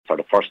for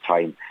the first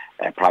time,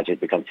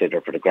 project we consider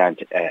for the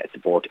grant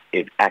support,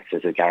 if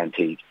access is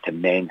guaranteed to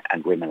men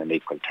and women on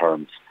equal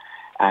terms.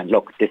 And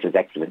look, this is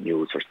excellent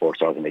news for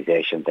sports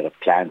organisations that have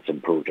plans to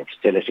improve their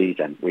facilities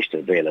and wish to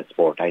avail of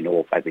sport. I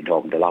know I've been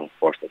talking to a lot of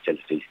sports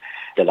facilities,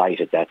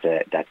 delighted that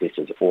this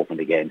is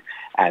opened again.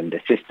 And the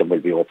system will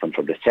be open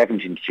from the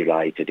 17th of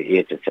July to the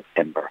 8th of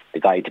September. The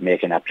guide to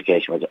make an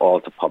application was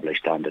also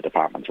published on the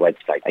department's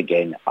website.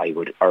 Again, I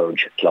would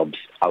urge clubs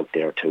out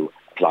there to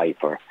apply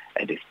for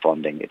this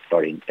funding. It's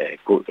very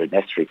good,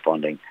 necessary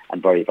funding,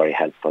 and very, very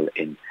helpful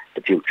in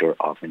the future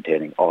of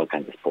maintaining all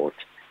kinds of sports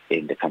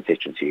in the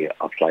constituency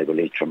of Sligo,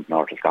 Leitrim,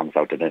 North of Scommon,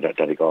 South of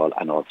Donegal,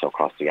 and also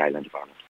across the island of Ireland.